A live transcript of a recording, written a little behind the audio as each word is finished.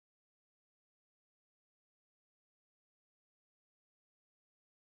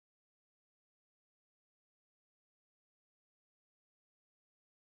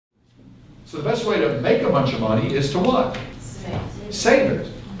So the best way to make a bunch of money is to what? Save it.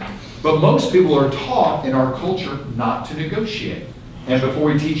 But most people are taught in our culture not to negotiate. And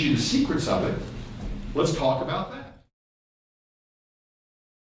before we teach you the secrets of it, let's talk about that.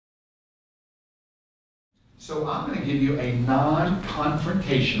 So I'm going to give you a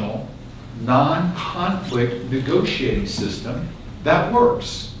non-confrontational, non-conflict negotiating system that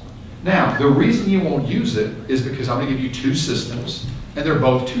works. Now, the reason you won't use it is because I'm going to give you two systems, and they're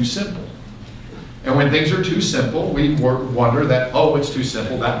both too simple. And when things are too simple, we wonder that, oh, it's too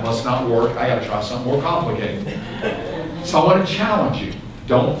simple, that must not work, I got to try something more complicated. So I want to challenge you.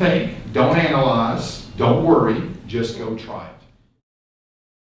 Don't think, don't analyze, don't worry, just go try it.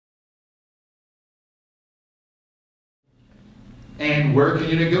 And where can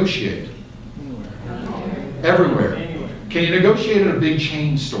you negotiate? Everywhere. Can you negotiate at a big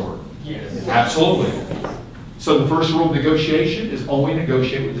chain store? Yes. Absolutely. So the first rule of negotiation is only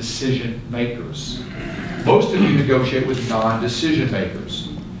negotiate with decision makers. Most of you negotiate with non-decision makers.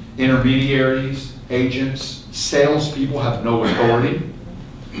 Intermediaries, agents, salespeople have no authority.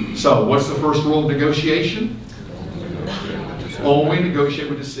 So what's the first rule of negotiation? Only negotiate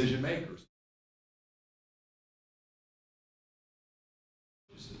with decision makers.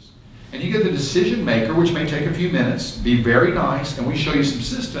 And you get the decision maker, which may take a few minutes, be very nice, and we show you some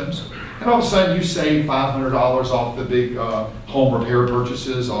systems, and all of a sudden you save $500 off the big home repair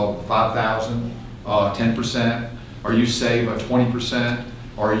purchases of $5,000, 10%, or you save 20%,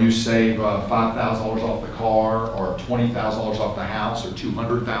 or you save $5,000 off the car, or $20,000 off the house, or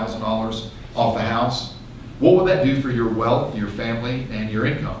 $200,000 off the house. What would that do for your wealth, your family, and your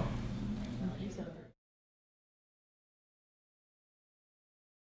income?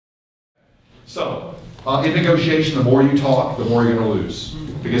 So, in negotiation, the more you talk, the more you're going to lose.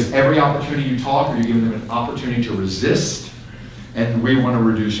 Because every opportunity you talk, you're giving them an opportunity to resist, and we want to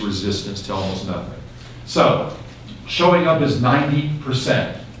reduce resistance to almost nothing. So, showing up is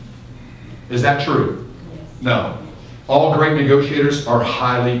 90%. Is that true? No. All great negotiators are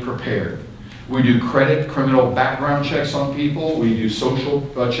highly prepared. We do credit, criminal background checks on people. We do social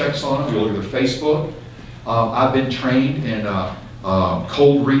checks on them. We look at their Facebook. I've been trained in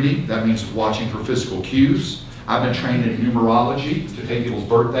cold reading, that means watching for physical cues. I've been trained in numerology to take people's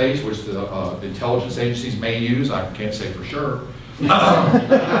birthdays, which the intelligence agencies may use. I can't say for sure. And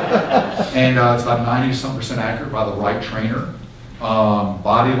it's about 90-some% accurate by the right trainer.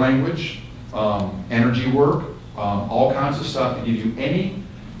 Body language, energy work, all kinds of stuff to give you any,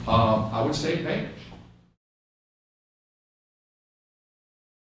 I would say, advantage.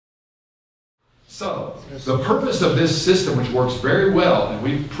 So, the purpose of this system, which works very well, and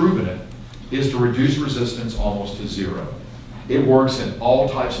we've proven it, is to reduce resistance almost to zero. It works in all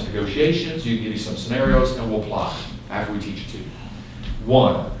types of negotiations. You can give you some scenarios, and we'll plot after we teach it to you.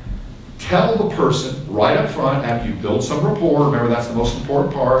 One, tell the person right up front after you build some rapport, remember that's the most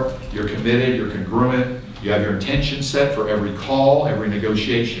important part, you're committed, you're congruent, you have your intention set for every call, every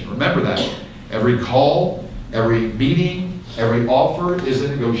negotiation. Remember that. Every call, every meeting, every offer is a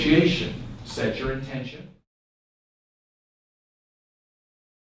negotiation. Set your intention.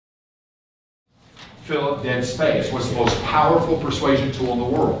 Fill up dead space. What's the most powerful persuasion tool in the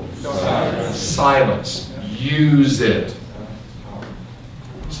world? Silence. Silence. Use it.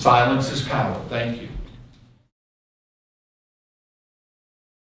 Silence is power. Thank you.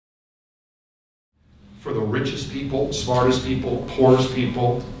 For the richest people, smartest people, poorest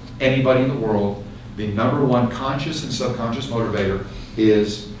people, anybody in the world, the number one conscious and subconscious motivator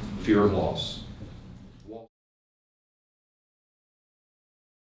is fear of loss.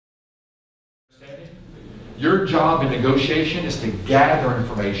 Your job in negotiation is to gather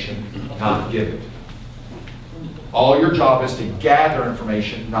information, not give it. All your job is to gather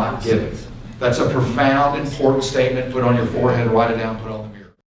information, not give it. That's a profound, important statement. Put on your forehead, write it down, put it on the mirror.